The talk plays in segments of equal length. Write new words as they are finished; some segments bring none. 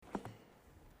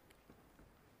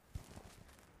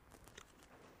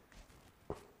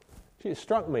It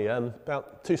struck me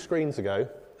about 2 screens ago.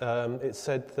 It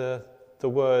said the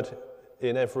word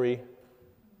in every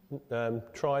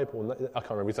tribe, or I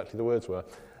can't remember exactly the words were.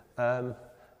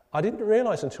 I didn't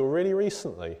realise until really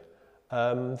recently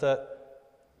that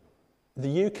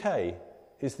the UK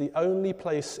is the only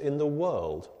place in the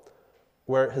world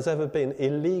where it has ever been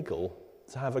illegal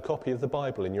to have a copy of the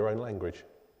Bible in your own language.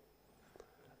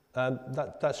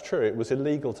 That's true. It was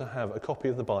illegal to have a copy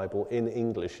of the Bible in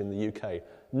English in the UK.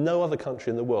 No other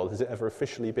country in the world has it ever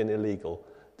officially been illegal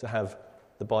to have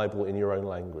the Bible in your own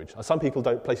language. Some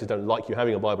places don't like you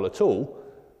having a Bible at all,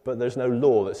 but there's no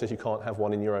law that says you can't have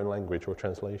one in your own language or a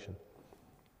translation.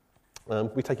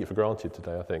 We take it for granted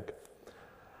today, I think.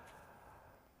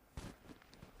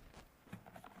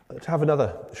 To have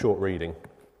another short reading.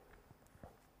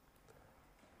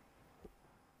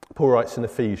 Paul writes in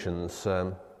Ephesians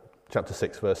chapter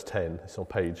 6, verse 10. It's on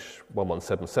page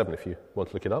 1177 if you want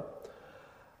to look it up.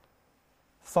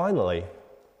 Finally,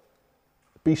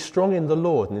 be strong in the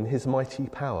Lord and in his mighty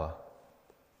power.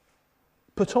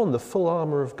 Put on the full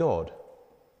armour of God,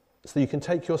 so that you can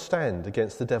take your stand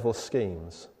against the devil's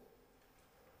schemes.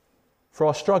 For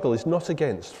our struggle is not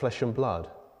against flesh and blood,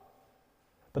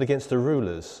 but against the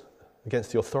rulers,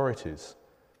 against the authorities,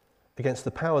 against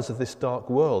the powers of this dark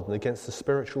world, and against the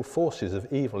spiritual forces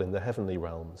of evil in the heavenly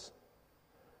realms.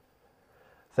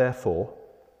 Therefore,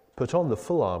 put on the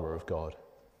full armour of God,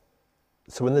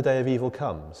 so when the day of evil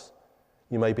comes,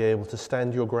 you may be able to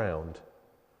stand your ground,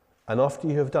 and after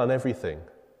you have done everything,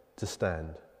 to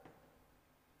stand.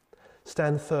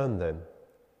 Stand firm then,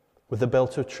 with the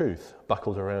belt of truth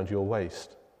buckled around your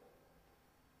waist,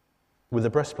 with the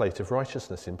breastplate of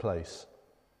righteousness in place,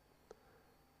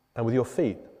 and with your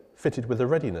feet fitted with the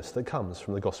readiness that comes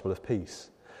from the gospel of peace.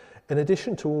 In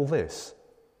addition to all this,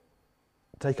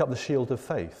 take up the shield of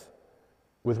faith,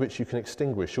 with which you can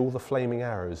extinguish all the flaming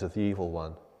arrows of the evil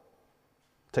one.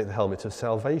 Take the helmet of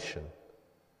salvation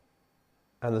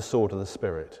and the sword of the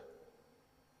Spirit,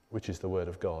 which is the word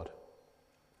of God.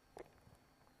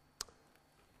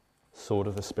 Sword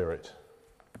of the Spirit,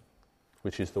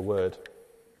 which is the word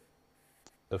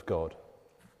of God.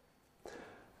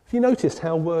 Have you noticed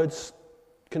how words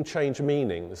can change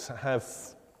meanings, have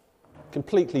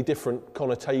completely different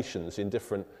connotations in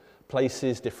different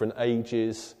places, different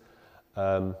ages,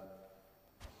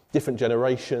 different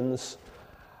generations?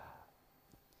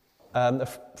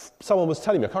 Someone was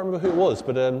telling me, I can't remember who it was,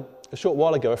 but a short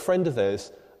while ago, a friend of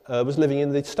theirs was living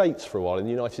in the States for a while, in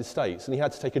the United States, and he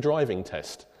had to take a driving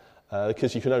test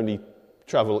because you can only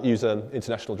use an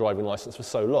international driving license for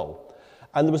so long.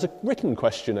 And there was a written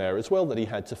questionnaire as well that he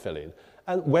had to fill in.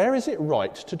 And where is it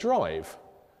right to drive?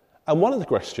 And one of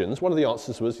the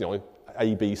answers was,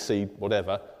 A, B, C,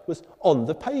 whatever, was on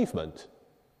the pavement,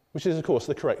 which is, of course,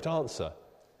 the correct answer.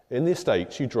 In the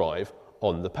States, you drive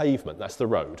on the pavement. That's the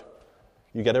road.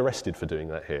 You get arrested for doing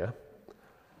that here.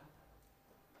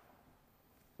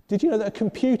 Did you know that a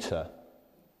computer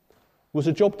was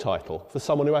a job title for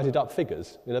someone who added up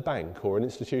figures in a bank or an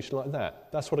institution like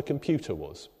that? That's what a computer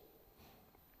was.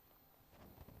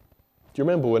 Do you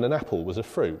remember when an apple was a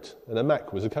fruit and a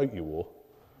Mac was a coat you wore?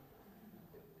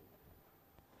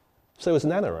 So was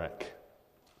an anorak.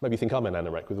 Maybe you think I'm an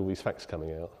anorak with all these facts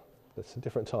coming out. That's a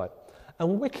different type.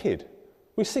 And wicked.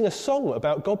 We sing a song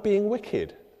about God being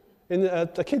wicked in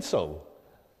a kid's song.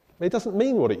 It doesn't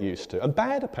mean what it used to. And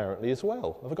bad, apparently, as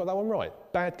well. Have I got that one right?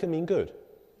 Bad can mean good.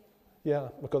 Yeah,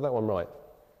 I've got that one right.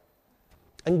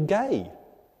 And gay.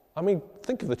 I mean,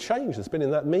 think of the change that's been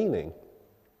in that meaning.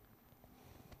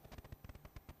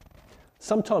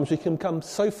 Sometimes we can become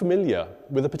so familiar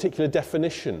with a particular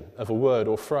definition of a word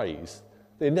or phrase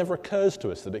that it never occurs to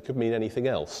us that it could mean anything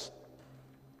else.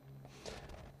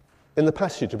 In the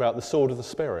passage about the sword of the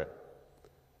Spirit,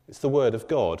 it's the word of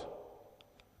God.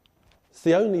 It's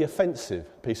the only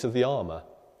offensive piece of the armour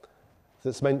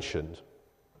that's mentioned.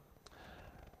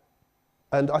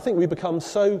 And I think we become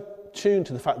so tuned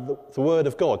to the fact that the word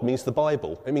of God means the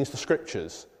Bible, it means the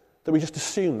scriptures, that we just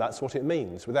assume that's what it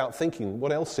means without thinking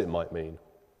what else it might mean.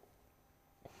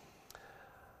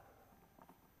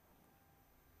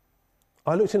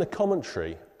 I looked in a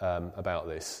commentary about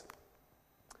this,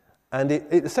 and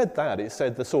it said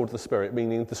the sword of the Spirit,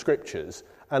 meaning the scriptures,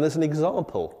 and as an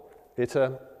example,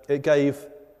 it gave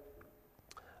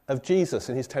of Jesus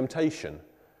in his temptation,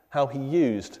 how he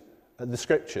used the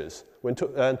scriptures when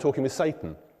talking with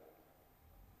Satan.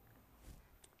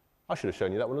 I should have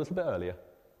shown you that one a little bit earlier.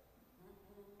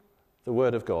 The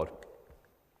Word of God.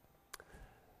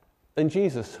 And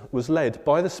Jesus was led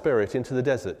by the Spirit into the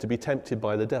desert to be tempted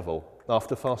by the devil.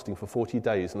 After fasting for 40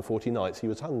 days and 40 nights, he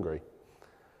was hungry.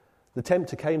 The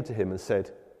tempter came to him and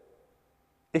said,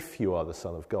 If you are the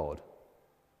Son of God,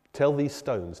 tell these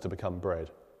stones to become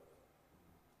bread.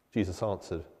 Jesus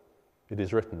answered, it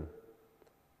is written,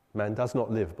 man does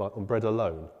not live on bread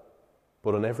alone,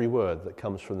 but on every word that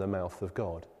comes from the mouth of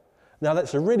God. Now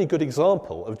that's a really good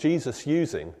example of Jesus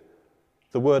using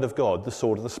the word of God, the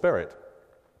sword of the Spirit.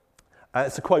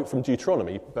 It's a quote from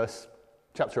Deuteronomy,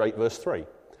 chapter 8, verse 3.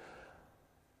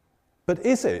 But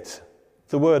is it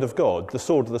the word of God, the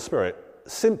sword of the Spirit,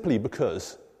 simply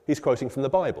because he's quoting from the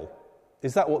Bible?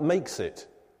 Is that what makes it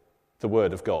the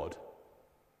word of God?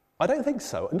 I don't think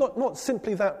so. Not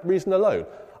simply that reason alone.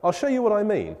 I'll show you what I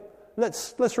mean.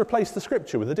 Let's replace the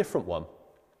scripture with a different one.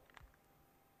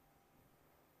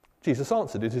 Jesus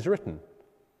answered, it is written,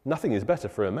 nothing is better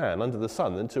for a man under the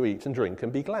sun than to eat and drink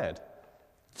and be glad.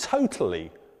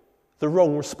 Totally the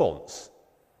wrong response.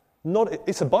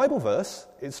 It's a Bible verse.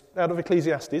 It's out of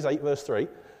Ecclesiastes 8 verse 3.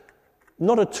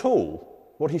 Not at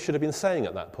all what he should have been saying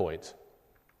at that point.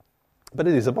 But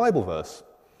it is a Bible verse.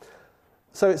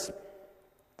 So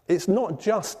it's not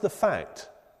just the fact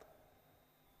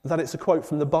that it's a quote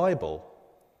from the Bible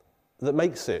that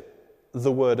makes it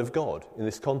the Word of God in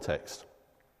this context.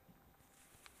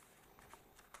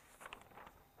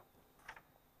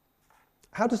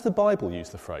 How does the Bible use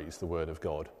the phrase, the Word of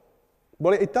God?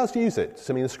 Well, it does use it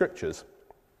to mean the Scriptures.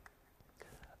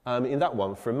 In that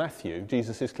one from Matthew,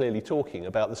 Jesus is clearly talking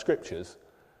about the Scriptures,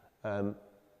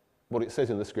 what it says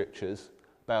in the Scriptures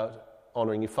about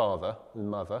honouring your father and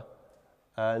mother,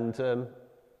 and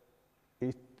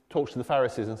he talks to the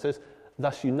Pharisees and says,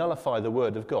 thus you nullify the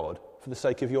Word of God for the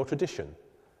sake of your tradition.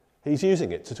 He's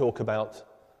using it to talk about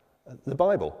the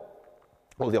Bible,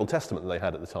 or the Old Testament that they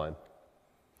had at the time.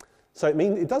 So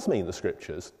it does mean the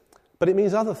Scriptures, but it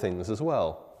means other things as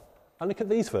well. And look at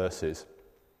these verses.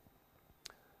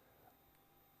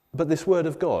 But this word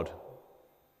of God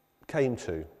came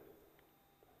to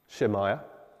Shemaiah,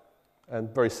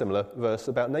 and very similar verse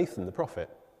about Nathan the prophet.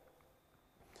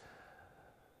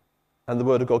 And the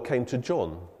word of God came to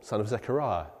John, son of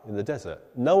Zechariah, in the desert.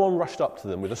 No one rushed up to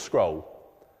them with a scroll.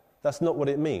 That's not what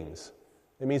it means.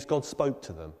 It means God spoke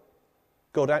to them.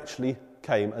 God actually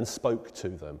came and spoke to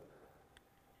them.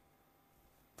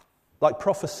 Like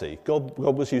prophecy, God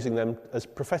was using them as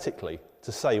prophetically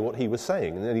to say what he was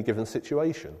saying in any given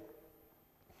situation.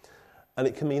 And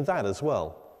it can mean that as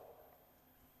well.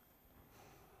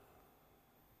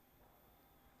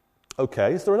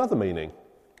 Okay, is there another meaning?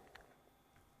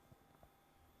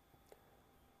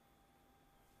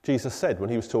 Jesus said when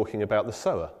he was talking about the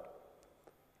sower,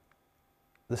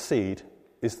 the seed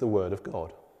is the word of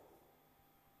God.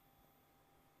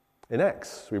 In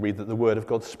Acts, we read that the word of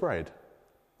God spread.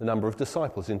 The number of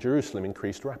disciples in Jerusalem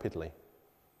increased rapidly.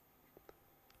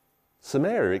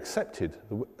 Samaria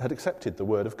had accepted the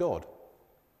word of God.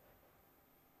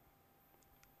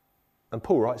 And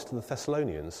Paul writes to the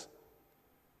Thessalonians,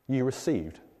 you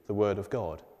received the word of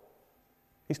God.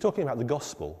 He's talking about the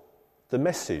gospel, the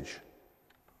message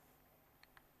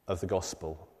of the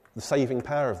gospel, the saving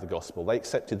power of the gospel. They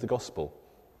accepted the gospel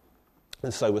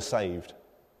and so were saved.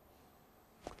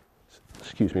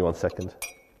 Excuse me 1 second.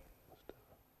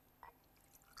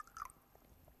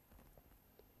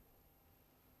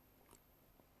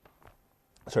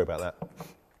 Sorry about that.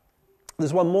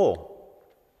 There's one more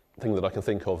thing that I can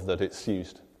think of that it's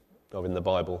used of in the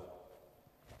Bible.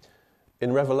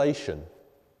 In Revelation,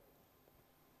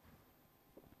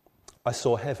 I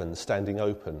saw heaven standing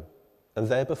open, and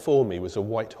there before me was a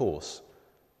white horse,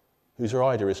 whose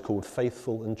rider is called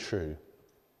Faithful and True,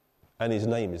 and his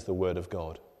name is the Word of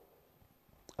God.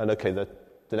 And okay, the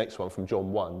next one from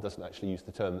John 1 doesn't actually use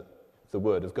the term the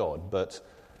Word of God, but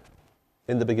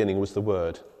in the beginning was the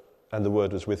Word, and the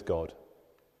Word was with God,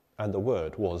 and the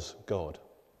Word was God.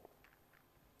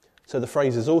 So the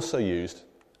phrase is also used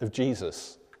of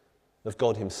Jesus, of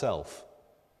God himself.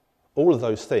 All of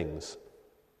those things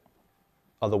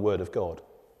are the Word of God.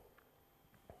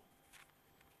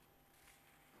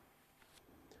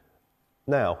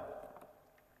 Now,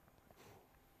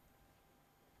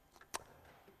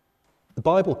 the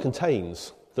Bible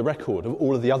contains the record of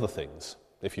all of the other things,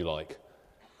 if you like.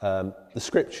 The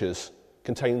Scriptures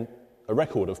contain a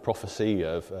record of prophecy,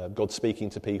 of God speaking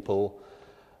to people,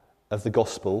 of the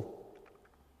gospel,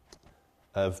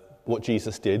 of what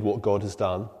Jesus did, what God has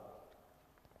done.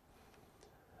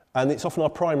 And it's often our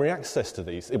primary access to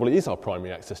these. Well, it is our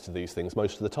primary access to these things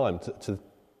most of the time, to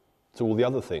all the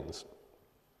other things.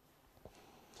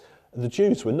 The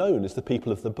Jews were known as the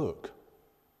people of the book.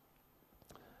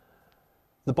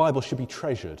 The Bible should be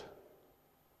treasured,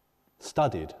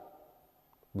 studied,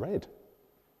 read.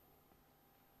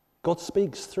 God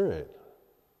speaks through it.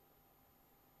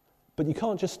 But you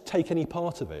can't just take any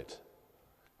part of it.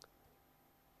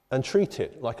 and treat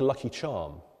it like a lucky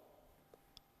charm.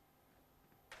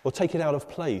 Or take it out of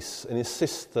place and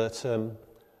insist that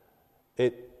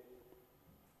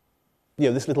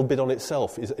this little bit on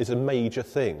itself is a major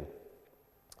thing.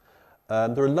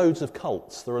 There are loads of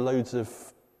cults, there are loads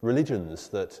of religions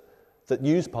that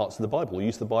use parts of the Bible, or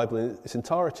use the Bible in its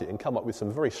entirety, and come up with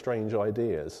some very strange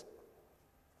ideas.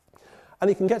 And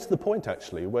it can get to the point,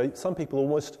 actually, where some people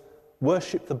almost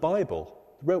worship the Bible,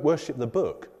 worship the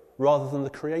book, rather than the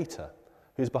creator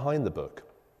who's behind the book.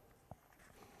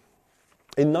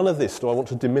 In none of this do I want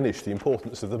to diminish the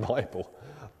importance of the Bible.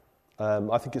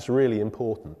 I think it's really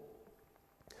important.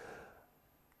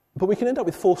 But we can end up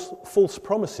with false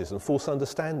promises and false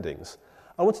understandings.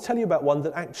 I want to tell you about one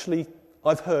that actually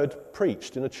I've heard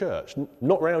preached in a church,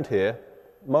 not round here,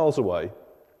 miles away,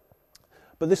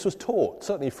 but this was taught,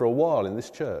 certainly for a while in this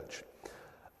church,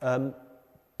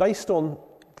 based on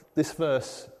this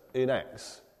verse in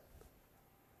Acts.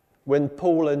 When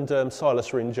Paul and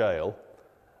Silas were in jail,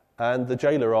 and the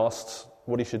jailer asks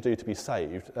what he should do to be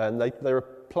saved, and they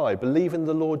reply, "Believe in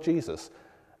the Lord Jesus,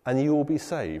 and you will be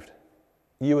saved,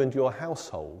 you and your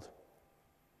household."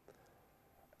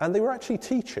 And they were actually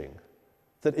teaching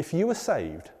that if you were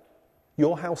saved,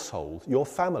 your household, your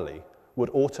family,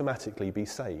 would automatically be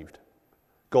saved.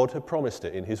 God had promised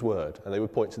it in his word, and they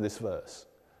would point to this verse.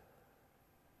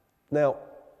 Now,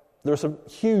 there are some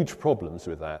huge problems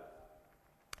with that.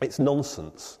 It's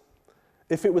nonsense.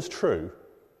 If it was true,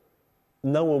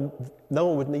 no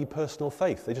one would need personal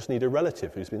faith. They just need a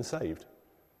relative who's been saved.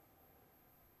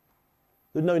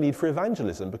 There's no need for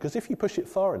evangelism, because if you push it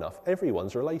far enough,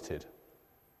 everyone's related.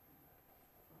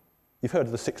 You've heard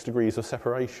of the 6 degrees of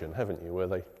separation, haven't you, where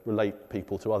they relate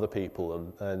people to other people,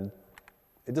 and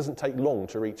it doesn't take long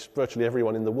to reach virtually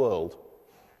everyone in the world.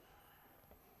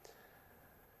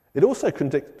 It also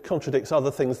contradicts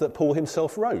other things that Paul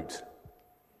himself wrote.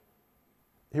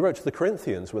 He wrote to the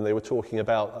Corinthians when they were talking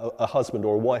about a husband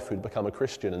or a wife who'd become a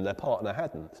Christian and their partner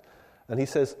hadn't. And he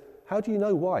says, "How do you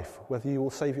know, wife, whether you will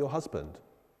save your husband?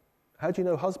 How do you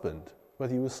know, husband,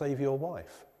 whether you will save your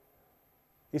wife?"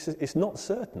 He says, it's not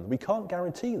certain. We can't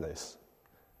guarantee this.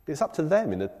 It's up to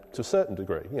them to a certain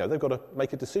degree. They've got to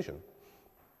make a decision.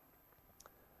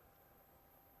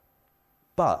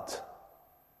 But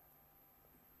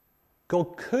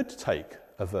God could take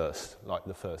a verse like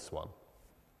the first one,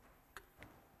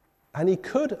 and he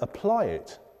could apply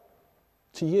it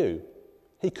to you.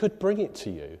 He could bring it to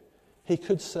you. He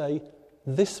could say,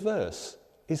 this verse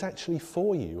is actually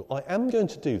for you. I am going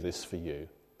to do this for you.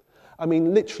 I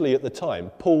mean, literally at the time,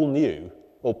 Paul knew,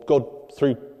 or God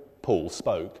through Paul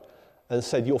spoke and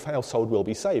said, your household will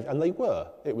be saved. And they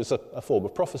were. It was a form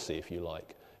of prophecy, if you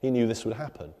like. He knew this would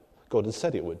happen. God had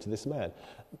said it would to this man.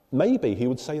 Maybe he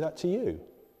would say that to you.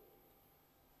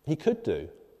 He could do.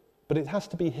 But it has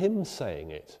to be him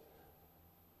saying it.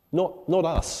 Not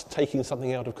us taking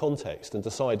something out of context and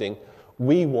deciding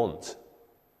we want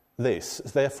this,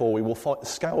 therefore we will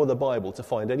scour the Bible to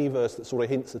find any verse that sort of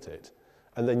hints at it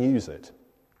and then use it.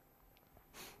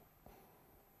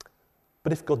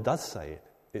 But if God does say it,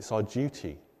 it's our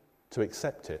duty to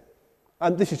accept it.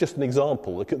 And this is just an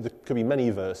example. There could be many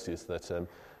verses that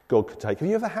God could take. Have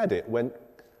you ever had it when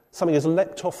something has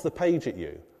leapt off the page at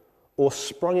you or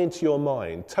sprung into your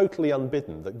mind, totally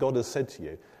unbidden, that God has said to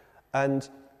you, and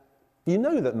you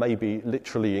know that maybe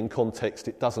literally in context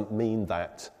it doesn't mean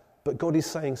that, but God is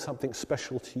saying something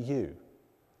special to you.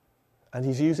 And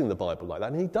he's using the Bible like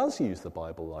that, and he does use the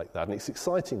Bible like that, and it's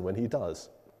exciting when he does.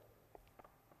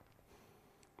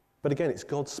 But again, it's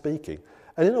God speaking.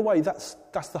 And in a way, that's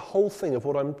the whole thing of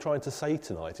what I'm trying to say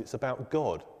tonight. It's about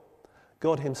God.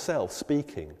 God himself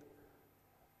speaking.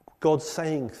 God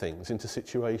saying things into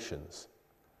situations.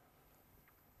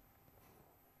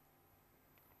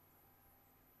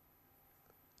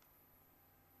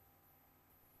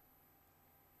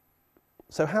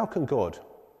 So how can God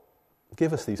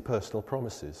give us these personal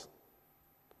promises?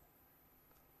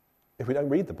 If we don't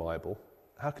read the Bible,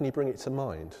 how can he bring it to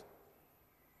mind?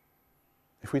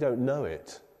 If we don't know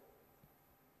it,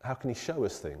 how can he show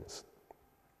us things?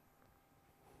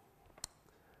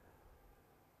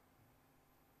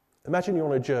 Imagine you're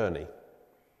on a journey,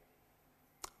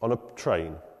 on a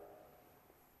train.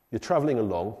 You're travelling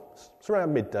along, it's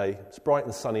around midday, it's bright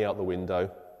and sunny out the window.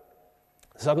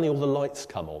 Suddenly all the lights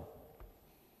come on.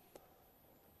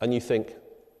 And you think,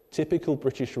 typical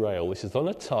British Rail, this is on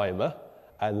a timer,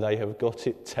 and they have got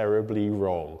it terribly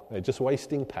wrong. They're just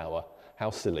wasting power. How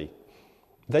silly.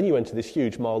 Then you enter this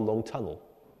huge mile-long tunnel.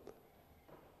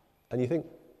 And you think,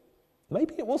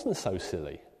 maybe it wasn't so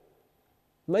silly.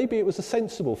 Maybe it was a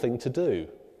sensible thing to do.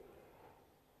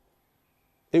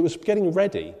 It was getting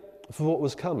ready for what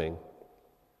was coming.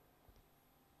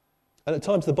 And at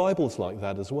times the Bible's like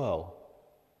that as well.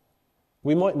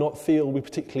 We might not feel we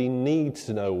particularly need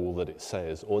to know all that it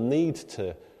says or need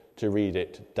to read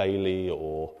it daily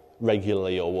or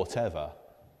regularly or whatever.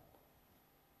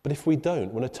 But if we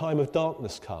don't, when a time of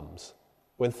darkness comes,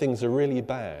 when things are really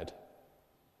bad,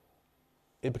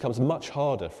 it becomes much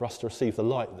harder for us to receive the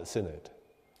light that's in it.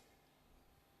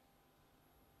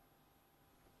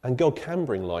 And God can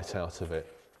bring light out of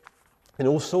it in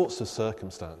all sorts of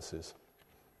circumstances.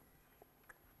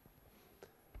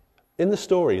 In the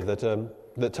story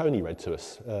that Tony read to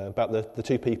us about the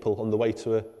two people on the way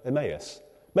to Emmaus,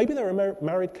 maybe they're a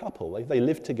married couple. They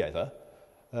lived together,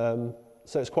 so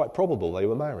it's quite probable they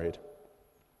were married.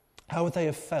 How would they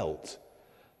have felt?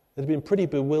 They'd been pretty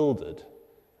bewildered.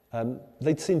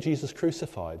 They'd seen Jesus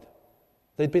crucified.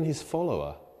 They'd been his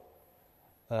follower.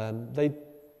 They'd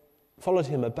followed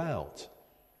him about.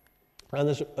 And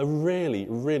there's a really,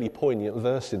 really poignant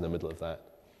verse in the middle of that.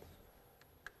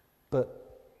 But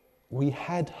we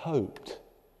had hoped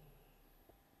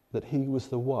that he was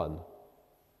the one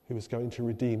who was going to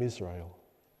redeem Israel.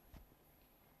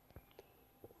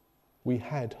 We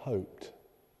had hoped.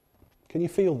 Can you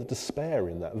feel the despair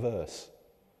in that verse?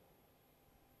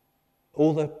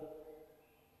 All their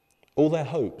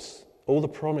hopes, all the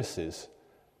promises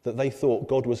that they thought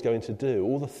God was going to do,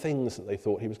 all the things that they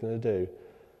thought he was going to do,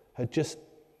 had just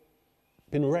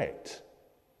been wrecked.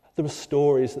 There were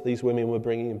stories that these women were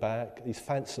bringing back, these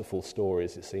fanciful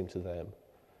stories, it seemed to them.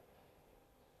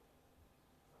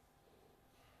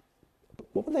 But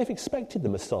what would they have expected the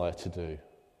Messiah to do?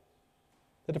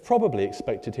 They'd have probably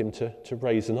expected him to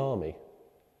raise an army,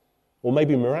 or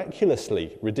maybe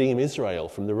miraculously redeem Israel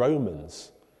from the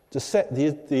Romans, to set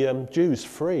the Jews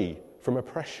free from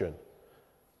oppression.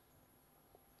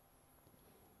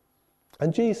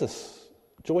 And Jesus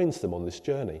joins them on this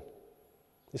journey.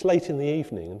 It's late in the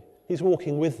evening, and he's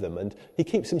walking with them, and he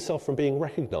keeps himself from being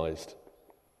recognised.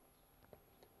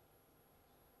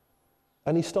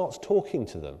 And he starts talking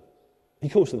to them. He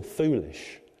calls them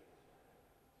foolish.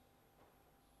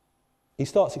 He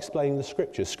starts explaining the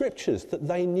scriptures that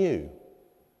they knew.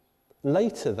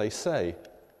 Later they say,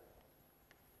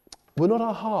 "Were not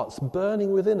our hearts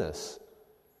burning within us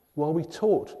while he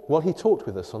talked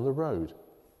with us on the road?"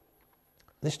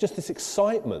 There's just this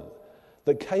excitement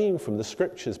that came from the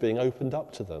scriptures being opened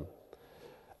up to them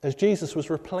as Jesus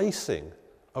was replacing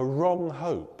a wrong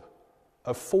hope,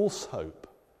 a false hope,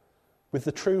 with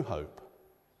the true hope.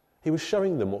 He was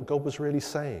showing them what God was really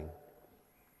saying.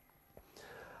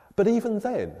 But even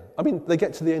then, they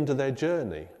get to the end of their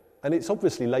journey, and it's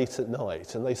obviously late at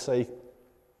night, and they say,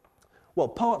 well,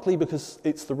 partly because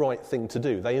it's the right thing to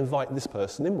do, they invite this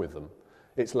person in with them.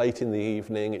 It's late in the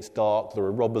evening, it's dark, there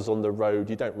are robbers on the road,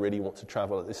 you don't really want to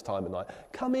travel at this time of night.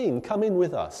 Come in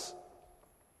with us.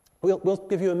 We'll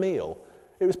give you a meal.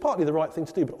 It was partly the right thing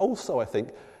to do, but also I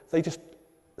think they just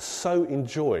so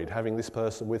enjoyed having this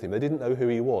person with him. They didn't know who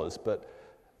he was, but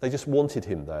they just wanted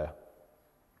him there.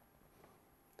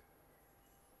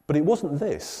 But it wasn't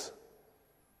this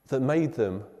that made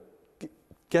them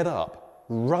get up,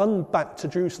 run back to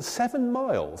Jerusalem, 7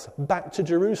 miles back to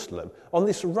Jerusalem, on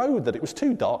this road that it was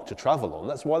too dark to travel on.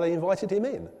 That's why they invited him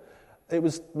in. It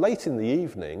was late in the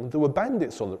evening, there were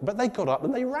bandits on them, but they got up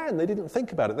and they ran. They didn't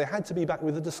think about it. They had to be back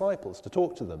with the disciples to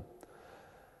talk to them.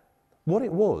 What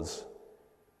it was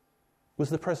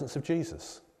the presence of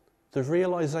Jesus, the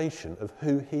realization of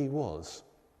who he was.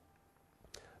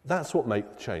 That's what made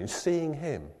the change, seeing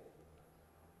him.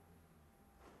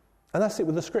 And that's it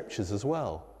with the scriptures as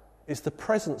well. It's the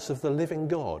presence of the living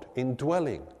God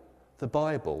indwelling the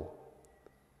Bible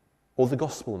or the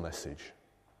gospel message,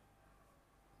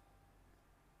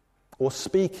 or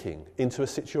speaking into a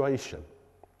situation.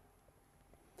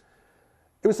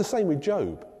 It was the same with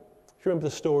Job. If you remember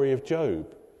the story of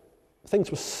Job,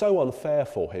 things were so unfair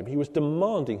for him. He was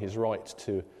demanding his right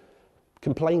to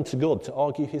complain to God, to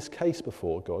argue his case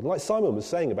before God. Like Simon was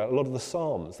saying about a lot of the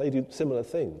Psalms, they do similar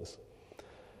things.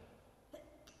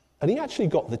 And he actually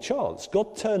got the chance.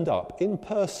 God turned up in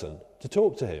person to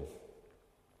talk to him.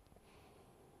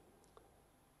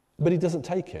 But he doesn't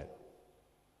take it.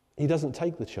 He doesn't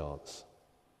take the chance.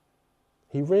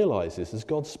 He realizes as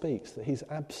God speaks that he's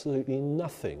absolutely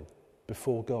nothing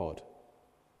before God.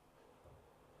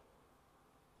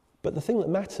 But the thing that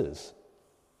matters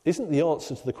isn't the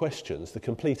answer to the questions, the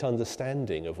complete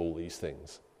understanding of all these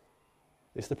things.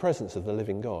 It's the presence of the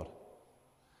living God.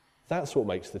 That's what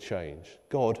makes the change.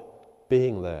 God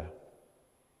being there.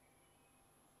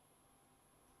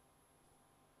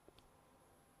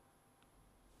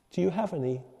 Do you have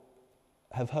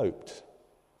hoped?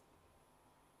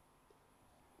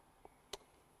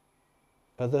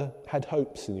 Have had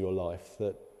hopes in your life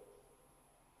that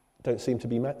don't seem to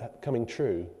be coming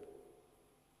true,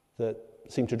 that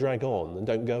seem to drag on and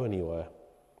don't go anywhere?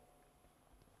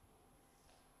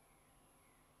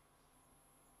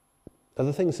 Are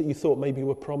there things that you thought maybe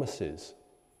were promises,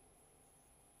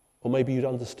 or maybe you'd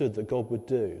understood that God would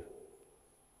do,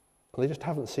 and they just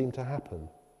haven't seemed to happen?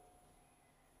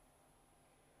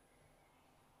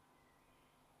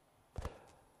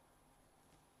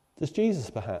 Does Jesus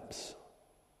perhaps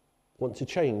want to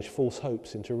change false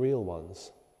hopes into real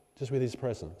ones, just with his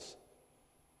presence,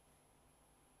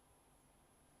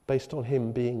 based on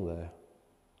him being there?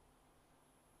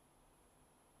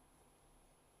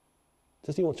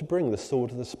 Does he want to bring the sword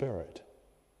of the Spirit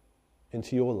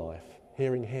into your life,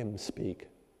 hearing him speak,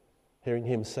 hearing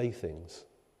him say things,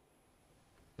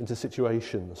 into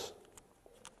situations,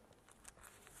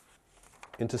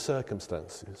 into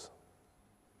circumstances?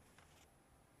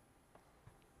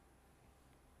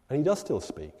 And he does still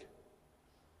speak.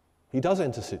 He does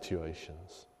enter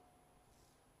situations.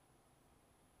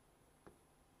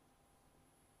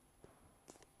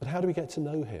 But how do we get to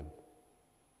know him?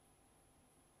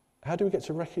 How do we get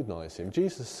to recognize him?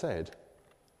 Jesus said,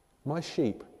 "My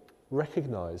sheep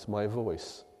recognize my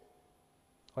voice.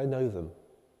 I know them.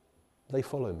 They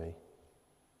follow me."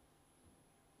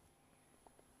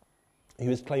 He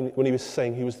was claiming, when he was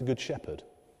saying he was the good shepherd,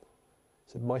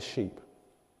 he said, "My sheep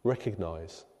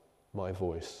recognize my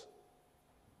voice."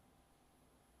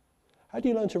 How do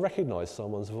you learn to recognize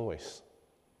someone's voice?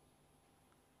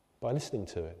 By listening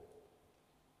to it.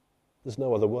 There's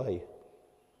no other way.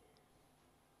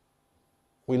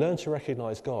 We learn to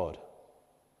recognize God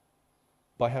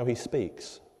by how he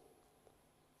speaks.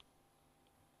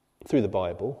 Through the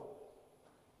Bible,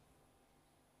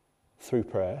 through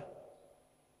prayer,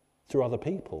 through other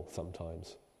people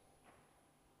sometimes.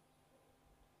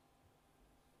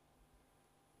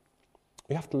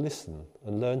 We have to listen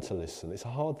and learn to listen. It's a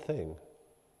hard thing.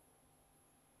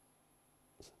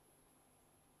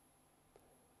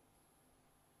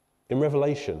 In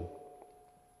Revelation,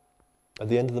 at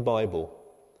the end of the Bible,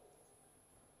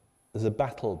 there's a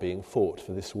battle being fought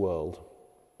for this world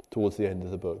towards the end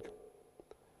of the book.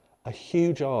 A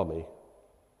huge army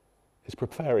is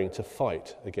preparing to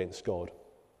fight against God.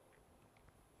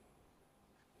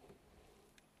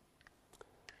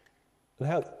 And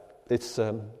how it's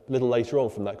a little later on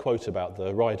from that quote about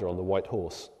the rider on the white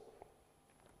horse.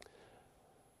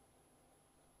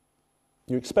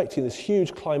 You're expecting this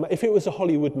huge climax. If it was a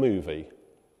Hollywood movie,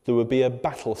 there would be a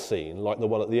battle scene like the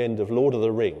one at the end of Lord of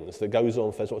the Rings that goes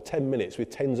on for sort of 10 minutes with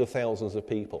tens of thousands of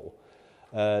people.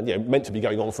 Meant to be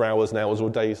going on for hours and hours or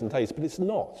days and days, but it's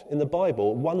not. In the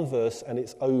Bible, one verse and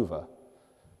it's over.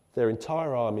 Their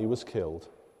entire army was killed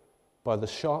by the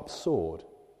sharp sword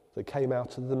that came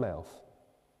out of the mouth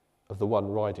of the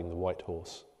one riding the white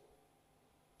horse.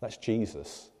 That's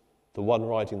Jesus. The one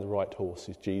riding the white horse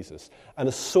is Jesus. And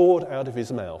a sword out of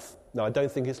his mouth. Now, I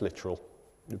don't think it's literal.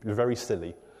 It would be very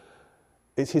silly.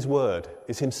 It's his word.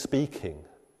 It's him speaking.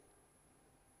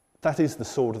 That is the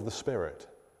sword of the Spirit.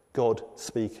 God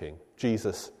speaking.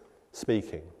 Jesus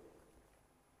speaking.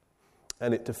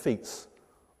 And it defeats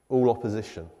all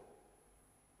opposition.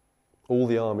 All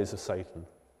the armies of Satan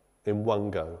in one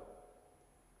go.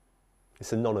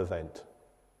 It's a non-event.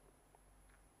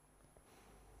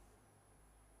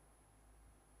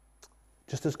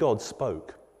 Just as God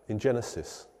spoke in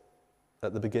Genesis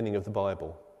at the beginning of the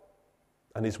Bible,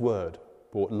 and his word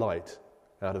brought light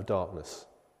out of darkness.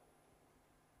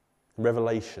 In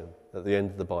Revelation, at the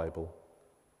end of the Bible,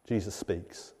 Jesus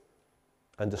speaks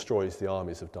and destroys the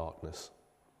armies of darkness.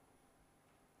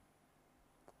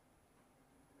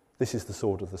 This is the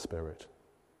sword of the Spirit.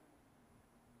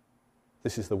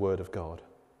 This is the word of God.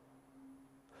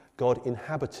 God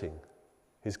inhabiting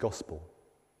his gospel.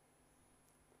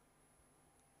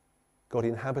 God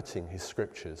inhabiting his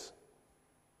scriptures.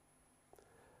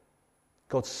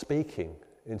 God speaking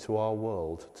into our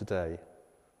world today,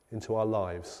 into our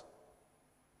lives.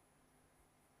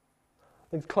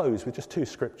 I'm going to close with just two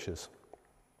scriptures.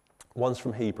 One's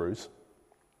from Hebrews.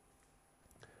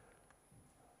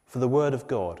 For the word of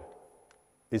God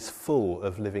is full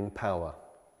of living power.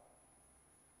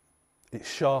 It's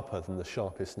sharper than the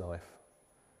sharpest knife,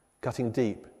 cutting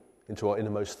deep into our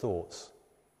innermost thoughts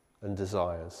and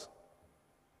desires.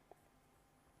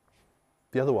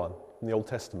 The other one, in the Old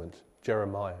Testament,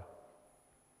 Jeremiah.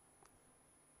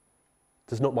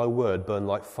 Does not my word burn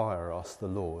like fire, asked the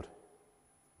Lord?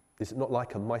 Is it not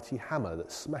like a mighty hammer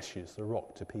that smashes the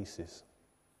rock to pieces?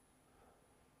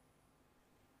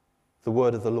 The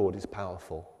word of the Lord is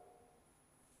powerful.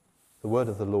 The word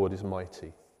of the Lord is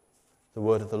mighty. The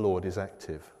word of the Lord is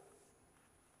active.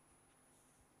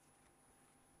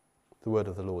 the word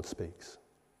of the Lord speaks.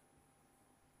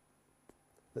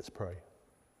 Let's pray.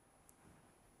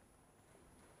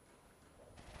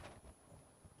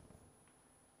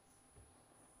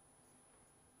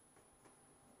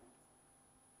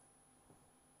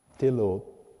 Dear Lord,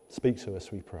 speak to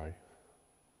us, we pray.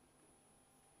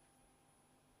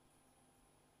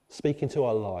 Speak into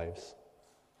our lives.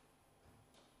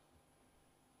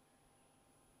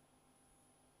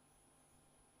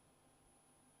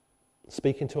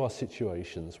 Speak into our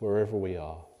situations, wherever we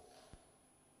are.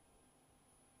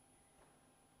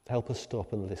 Help us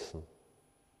stop and listen.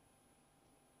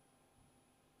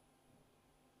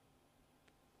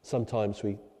 Sometimes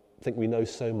we think we know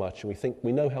so much and we think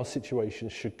we know how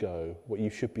situations should go, what you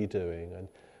should be doing, and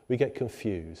we get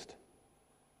confused.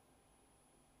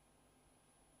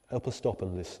 Help us stop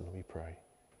and listen, we pray.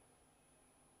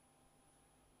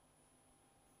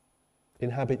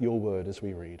 Inhabit your word as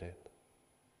we read it.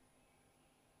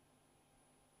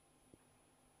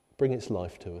 Bring its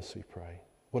life to us, we pray.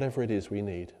 Whatever it is we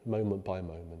need, moment by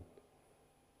moment,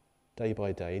 day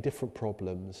by day, different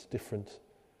problems, different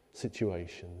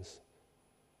situations,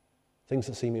 things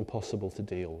that seem impossible to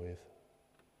deal with.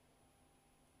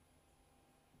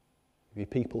 Maybe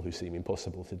people who seem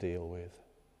impossible to deal with.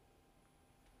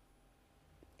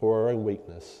 Or our own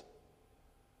weakness.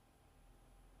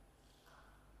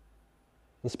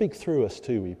 And speak through us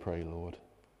too, we pray, Lord.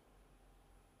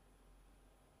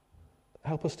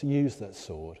 Help us to use that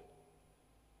sword.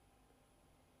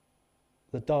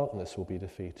 The darkness will be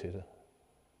defeated,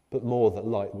 but more that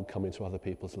light would come into other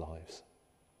people's lives.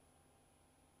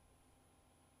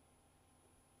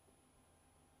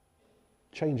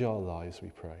 Change our lives, we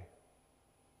pray.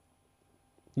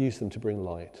 Use them to bring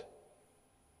light.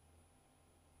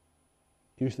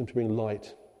 Use them to bring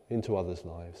light into others'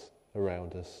 lives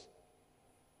around us.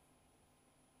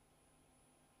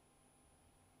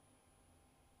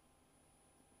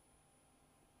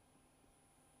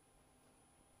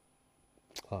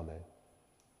 Amen.